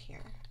it right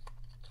here.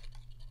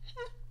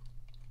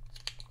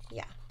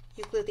 Yeah,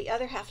 you glue the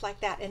other half like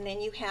that, and then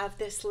you have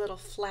this little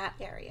flat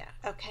area,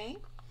 okay?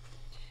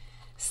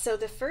 So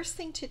the first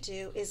thing to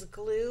do is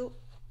glue.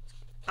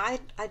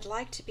 I'd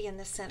like to be in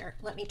the center.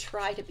 Let me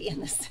try to be in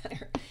the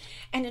center.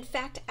 And in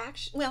fact,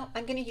 actually, well,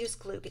 I'm going to use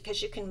glue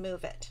because you can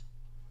move it.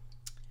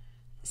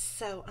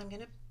 So I'm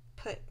going to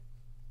put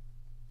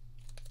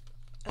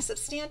a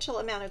substantial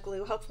amount of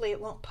glue. Hopefully it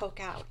won't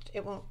poke out.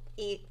 It won't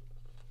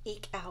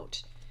eke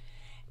out.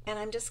 And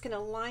I'm just going to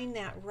line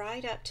that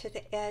right up to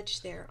the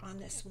edge there on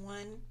this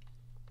one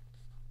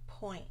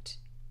point.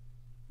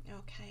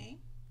 Okay.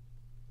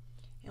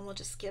 And we'll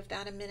just give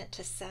that a minute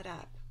to set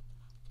up,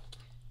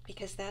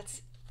 because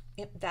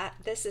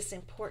this is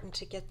important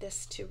to get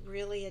this to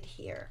really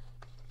adhere.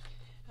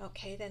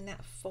 Okay, then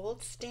that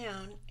folds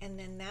down, and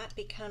then that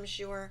becomes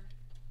your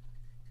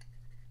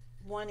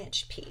 1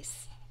 inch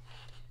piece.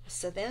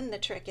 So then the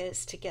trick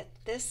is to get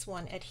this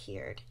one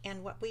adhered,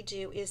 and what we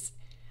do is,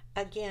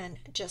 again,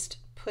 just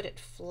put it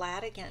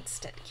flat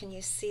against it. Can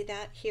you see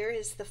that? Here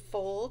is the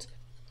fold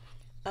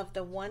of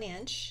the 1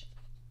 inch.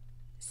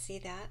 See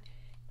that?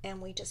 And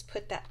we just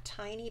put that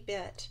tiny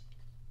bit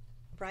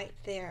right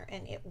there,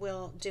 and it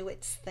will do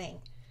its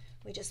thing.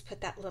 We just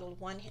put that little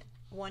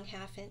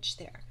 1/2 inch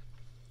there.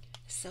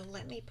 So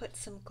let me put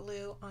some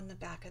glue on the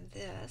back of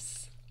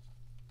this.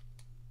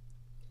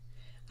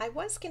 I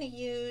was going to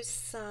use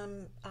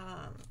some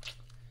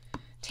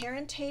tear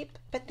and tape,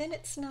 but then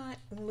it's not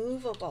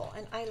movable,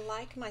 and I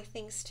like my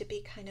things to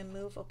be kind of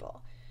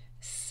movable.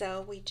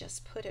 So we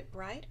just put it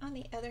right on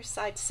the other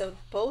side, so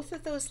both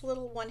of those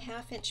little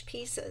 1/2 inch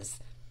pieces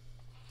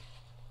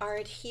are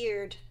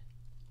adhered.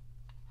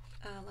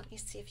 Let me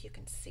see if you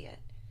can see it.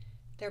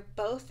 They're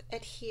both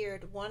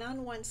adhered, one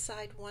on one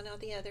side, one on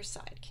the other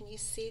side. Can you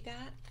see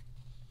that?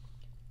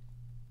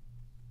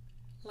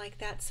 Like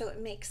that, so it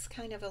makes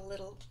kind of a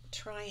little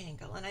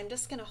triangle. And I'm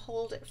just going to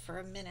hold it for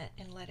a minute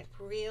and let it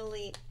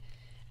really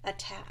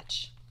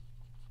attach.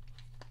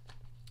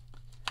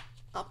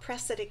 I'll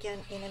press it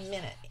again in a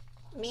minute.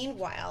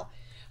 Meanwhile,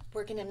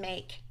 we're going to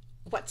make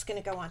what's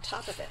going to go on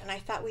top of it. And I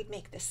thought we'd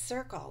make this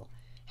circle,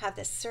 have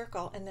this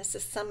circle, and this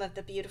is some of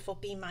the beautiful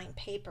Be Mine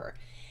paper,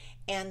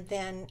 and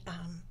then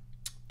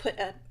put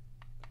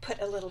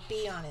a little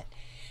bee on it.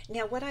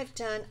 Now what I've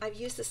done, I've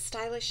used the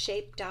stylish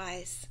shape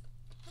dies.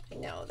 I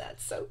know,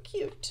 that's so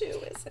cute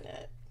too, isn't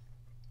it?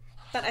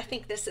 But I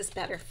think this is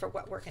better for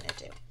what we're going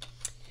to do.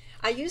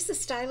 I used the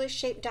stylish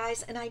shape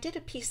dies, and I did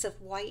a piece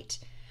of white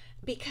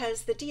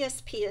because the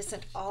DSP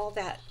isn't all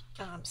that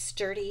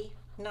sturdy,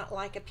 not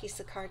like a piece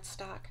of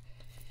cardstock.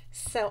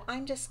 So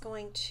I'm just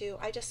going to,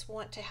 I just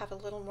want to have a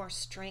little more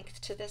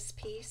strength to this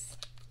piece.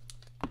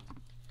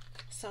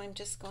 So I'm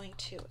just going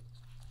to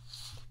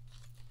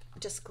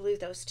just glue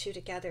those two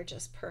together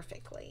just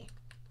perfectly.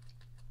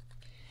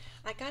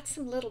 I got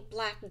some little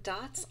black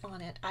dots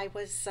on it. I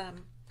was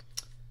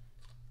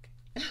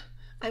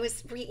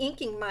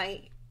re-inking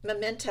my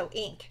Memento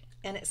ink,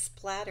 and it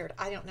splattered.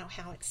 I don't know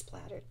how it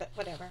splattered, but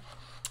whatever.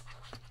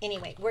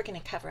 Anyway, we're going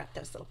to cover up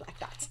those little black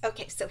dots.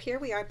 Okay, so here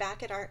we are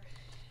back at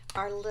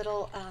our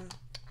little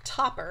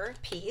topper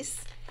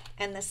piece,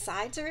 and the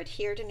sides are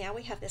adhered, and now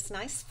we have this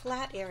nice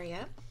flat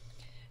area.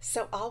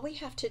 So all we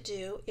have to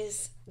do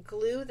is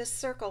glue the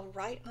circle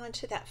right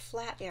onto that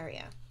flat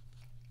area,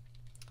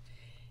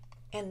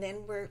 and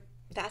then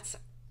that's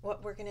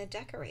what we're going to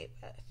decorate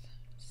with.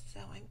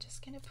 So I'm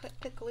just going to put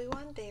the glue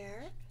on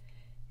there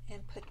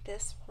and put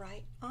this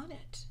right on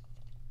it.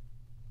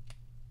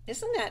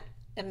 Isn't that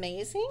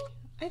amazing?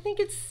 I think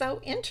it's so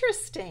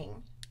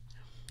interesting.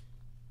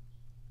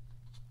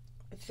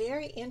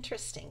 Very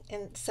interesting.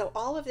 And so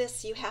all of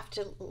this, you have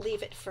to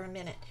leave it for a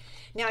minute.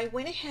 Now I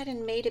went ahead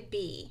and made a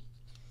bee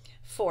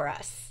for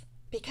us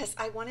because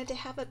I wanted to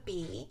have a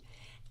bee,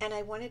 and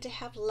I wanted to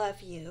have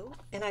love you,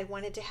 and I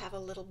wanted to have a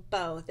little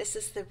bow. This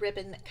is the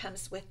ribbon that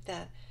comes with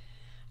the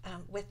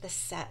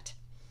set.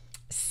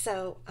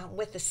 So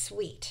with the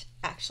suite,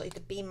 actually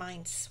the Be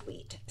Mine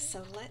suite.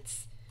 So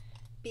let's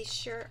be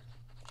sure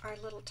our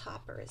little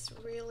topper is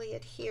really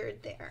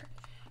adhered there.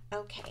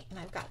 Okay, and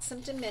I've got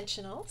some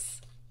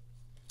dimensionals.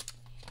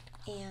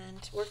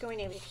 And we're going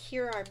to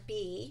adhere our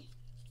bee,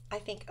 I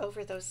think,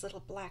 over those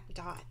little black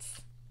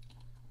dots.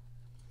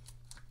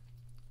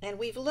 And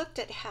we've looked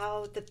at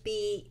how the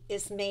bee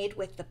is made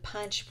with the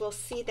punch. We'll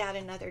see that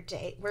another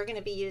day. We're going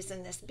to be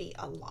using this bee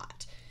a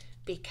lot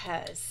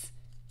because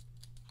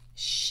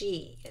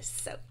she is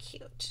so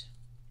cute.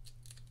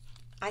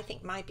 I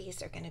think my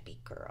bees are going to be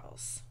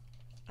girls.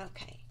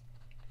 Okay,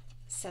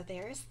 so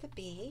there's the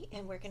bee,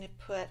 and we're going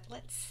to put,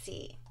 let's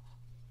see,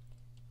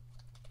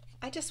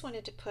 I just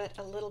wanted to put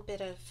a little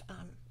bit of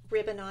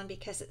ribbon on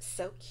because it's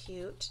so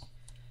cute.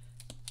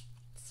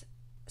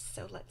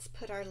 So let's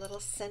put our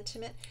little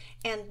sentiment.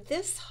 And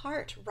this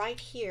heart right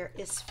here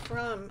is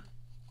from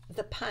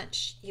the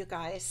punch, you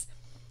guys.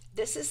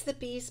 This is the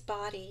bee's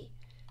body.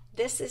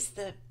 This is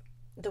the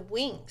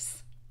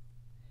wings.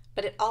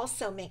 But it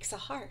also makes a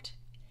heart.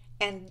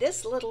 And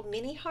this little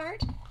mini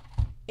heart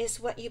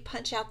is what you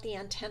punch out the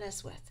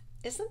antennas with.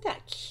 Isn't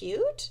that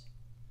cute?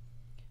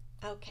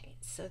 Okay,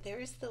 so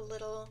there's the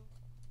little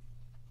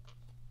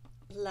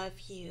love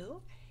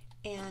you.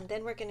 And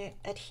then we're going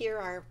to adhere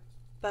our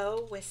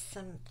bow with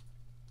some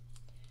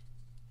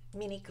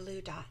mini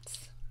glue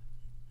dots.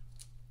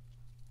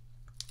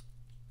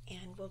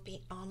 And we'll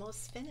be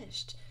almost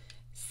finished.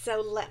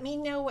 So let me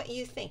know what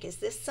you think. Is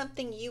this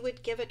something you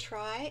would give a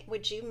try?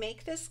 Would you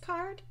make this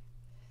card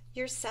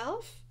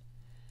yourself?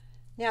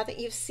 Now that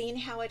you've seen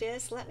how it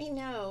is, let me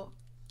know.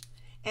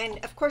 And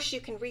of course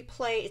you can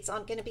replay. It's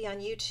going to be on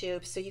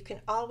YouTube, so you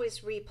can always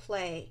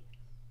replay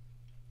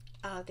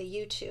the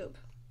YouTube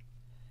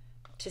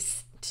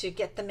to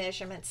get the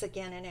measurements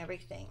again and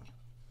everything.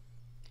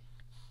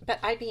 But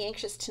I'd be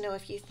anxious to know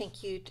if you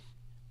think you'd...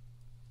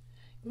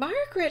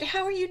 Margaret,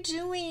 how are you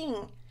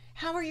doing?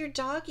 How are your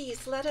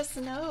doggies? Let us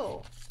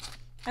know.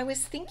 I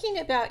was thinking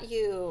about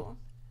you.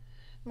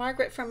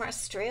 Margaret from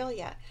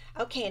Australia.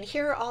 Okay, and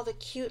here are all the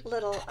cute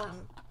little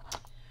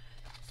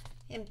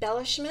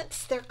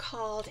embellishments. They're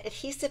called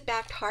adhesive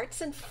backed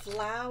hearts and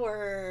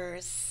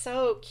flowers.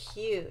 So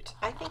cute.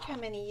 I think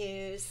I'm going to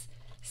use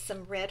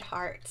some red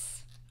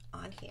hearts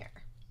on here.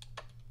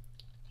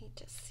 Let me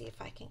just see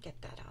if I can get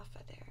that off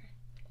of there.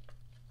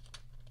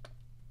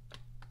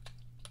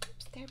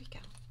 Oops, there we go.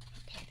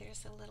 Okay,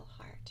 there's a little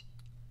heart.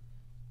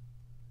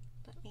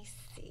 Let me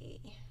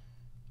see.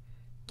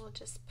 We'll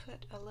just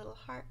put a little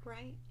heart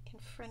right in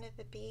front of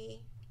the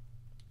bee,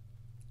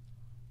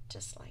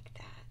 just like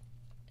that.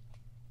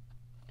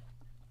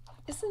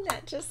 Isn't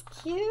that just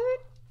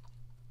cute?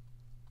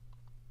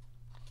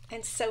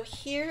 And so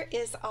here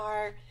is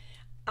our,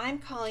 I'm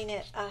calling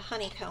it a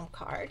honeycomb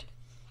card,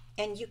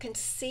 and you can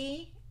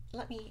see,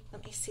 let me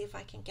see if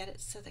I can get it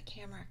so the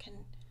camera can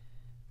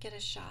get a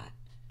shot.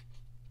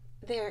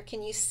 There,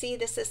 can you see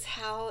this is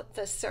how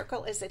the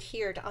circle is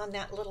adhered on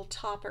that little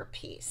topper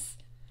piece?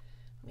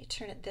 Let me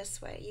turn it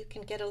this way. You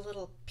can get a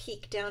little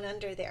peek down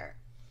under there.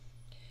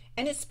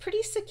 And it's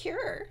pretty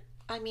secure.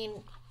 I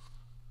mean,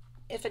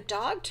 if a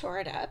dog tore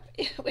it up,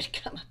 it would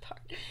come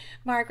apart.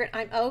 Margaret,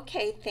 I'm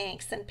okay,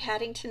 thanks. And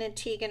Paddington and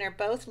Tegan are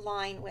both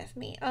lying with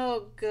me.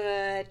 Oh,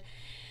 good.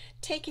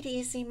 Take it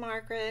easy,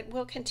 Margaret.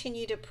 We'll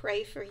continue to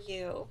pray for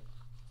you.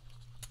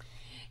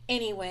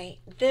 Anyway,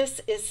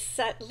 this is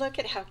such, look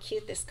at how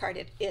cute this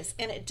card is.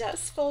 And it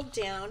does fold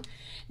down.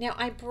 Now,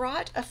 I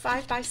brought a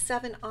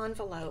 5x7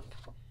 envelope.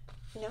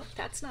 No,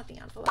 that's not the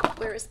envelope.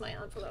 Where is my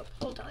envelope?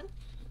 Hold on.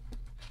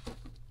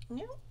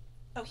 No.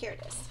 Oh, here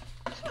it is.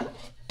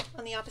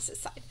 On the opposite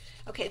side.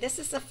 Okay, this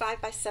is a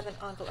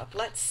 5x7 envelope.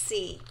 Let's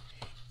see.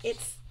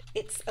 It's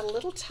a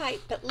little tight,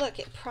 but look,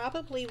 it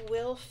probably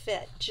will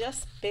fit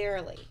just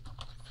barely.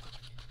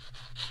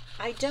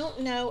 I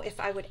don't know if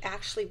I would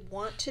actually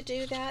want to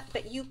do that,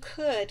 but you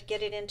could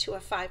get it into a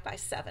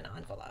 5x7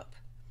 envelope.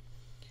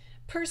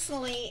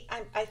 Personally,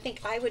 I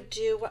think I would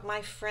do what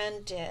my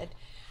friend did,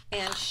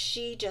 and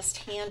she just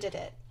handed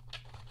it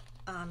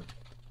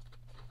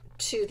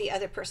to the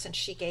other person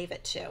she gave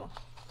it to.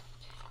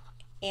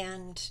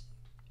 And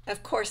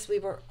of course we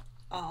were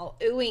all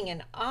oohing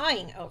and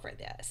ahhing over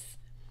this.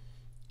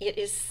 It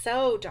is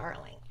so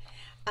darling.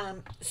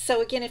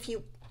 So again, if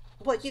you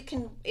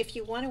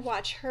want to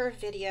watch her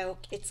video,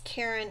 it's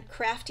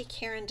Crafty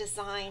Karen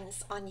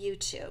Designs on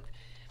YouTube.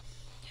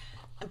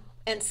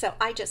 And so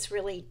I just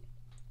really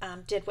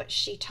did what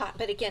she taught.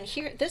 But again,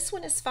 here, this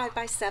one is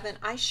 5x7.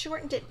 I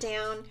shortened it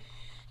down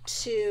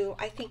to,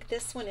 I think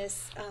this one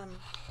is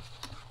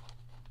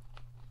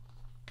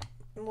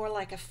more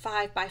like a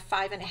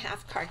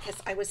 5x5.5 card,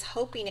 because I was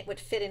hoping it would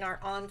fit in our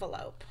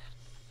envelope,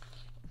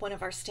 one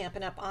of our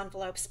Stampin' Up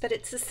envelopes. But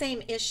it's the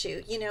same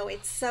issue, you know,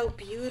 it's so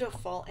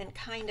beautiful and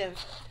kind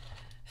of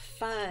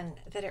fun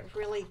that it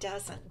really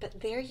doesn't.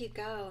 But there you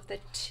go, the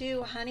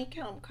 2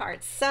 honeycomb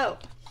cards. So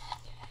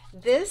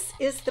this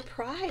is the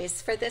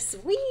prize for this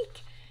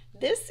week.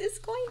 This is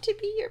going to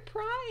be your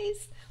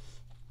prize.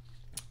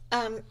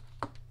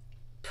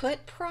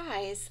 Put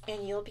prize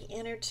and you'll be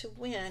entered to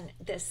win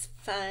this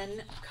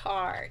fun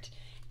card.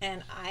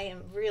 And I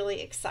am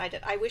really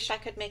excited. I wish I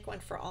could make one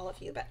for all of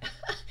you, but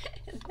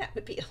That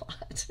would be a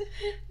lot.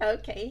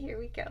 Okay, here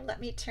we go. Let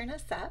me turn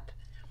us up.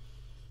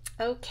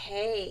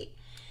 Okay.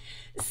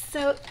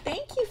 So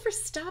thank you for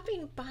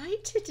stopping by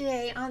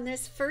today on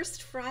this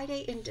first Friday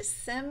in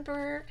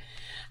December.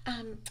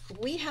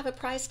 We have a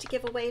prize to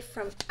give away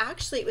from,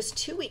 actually it was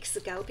 2 weeks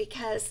ago,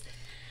 because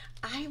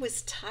I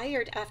was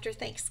tired after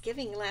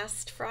Thanksgiving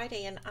last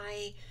Friday and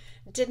I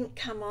didn't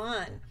come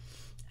on.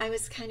 I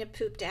was kind of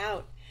pooped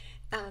out,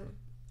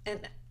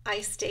 and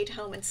I stayed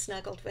home and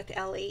snuggled with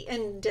Ellie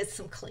and did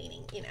some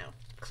cleaning,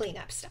 clean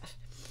up stuff.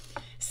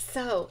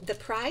 So the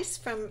prize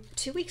from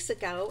 2 weeks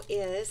ago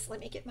is, let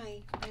me get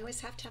I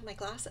always have to have my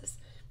glasses.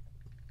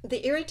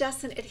 The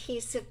iridescent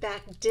adhesive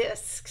back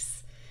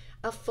discs,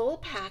 a full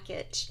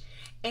package.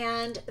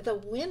 And the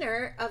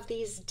winner of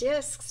these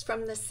discs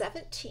from the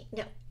 17th,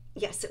 no,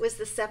 yes, it was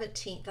the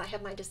 17th. I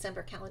have my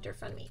December calendar in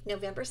front of me.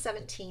 November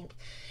 17th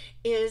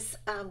is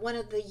one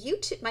of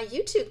my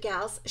YouTube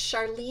gals,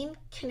 Charlene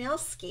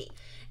Kanelski.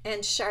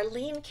 And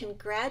Charlene,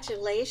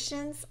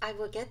 congratulations. I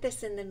will get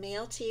this in the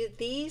mail to you.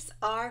 These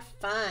are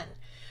fun.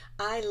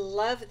 I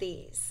love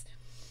these.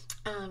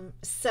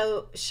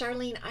 So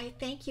Charlene, I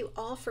thank you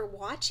all for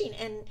watching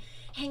and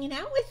hanging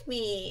out with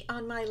me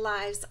on my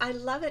lives. I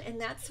love it,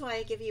 and that's why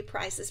I give you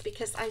prizes,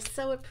 because I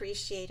so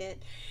appreciate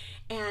it.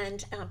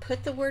 And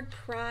put the word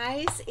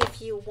prize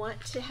if you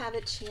want to have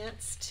a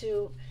chance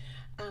to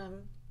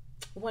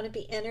want to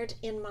be entered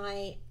in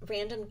my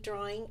random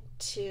drawing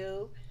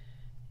to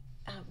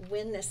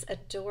win this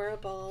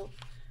adorable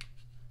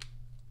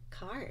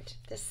card,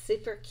 this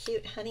super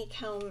cute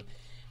Honeycomb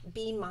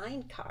Be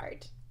Mine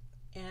card.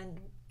 And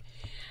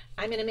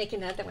I'm going to make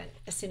another one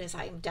as soon as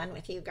I'm done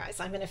with you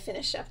guys. I'm going to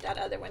finish up that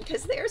other one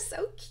because they're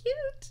so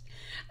cute.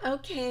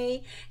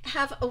 Okay,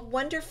 have a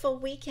wonderful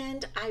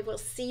weekend. I will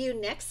see you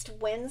next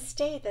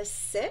Wednesday, the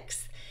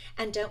 6th.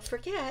 And don't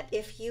forget,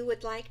 if you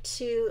would like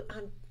to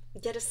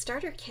get a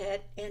starter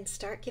kit and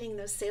start getting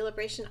those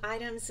celebration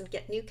items and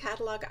get new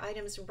catalog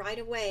items right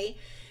away,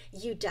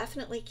 you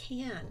definitely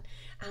can.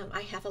 I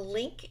have a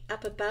link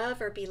up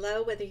above or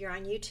below, whether you're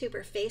on YouTube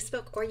or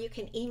Facebook, or you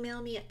can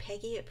email me at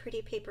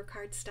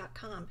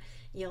Peggy@prettypapercards.com.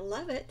 You'll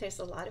love it. There's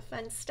a lot of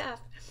fun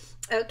stuff.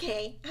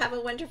 Okay, have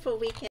a wonderful weekend.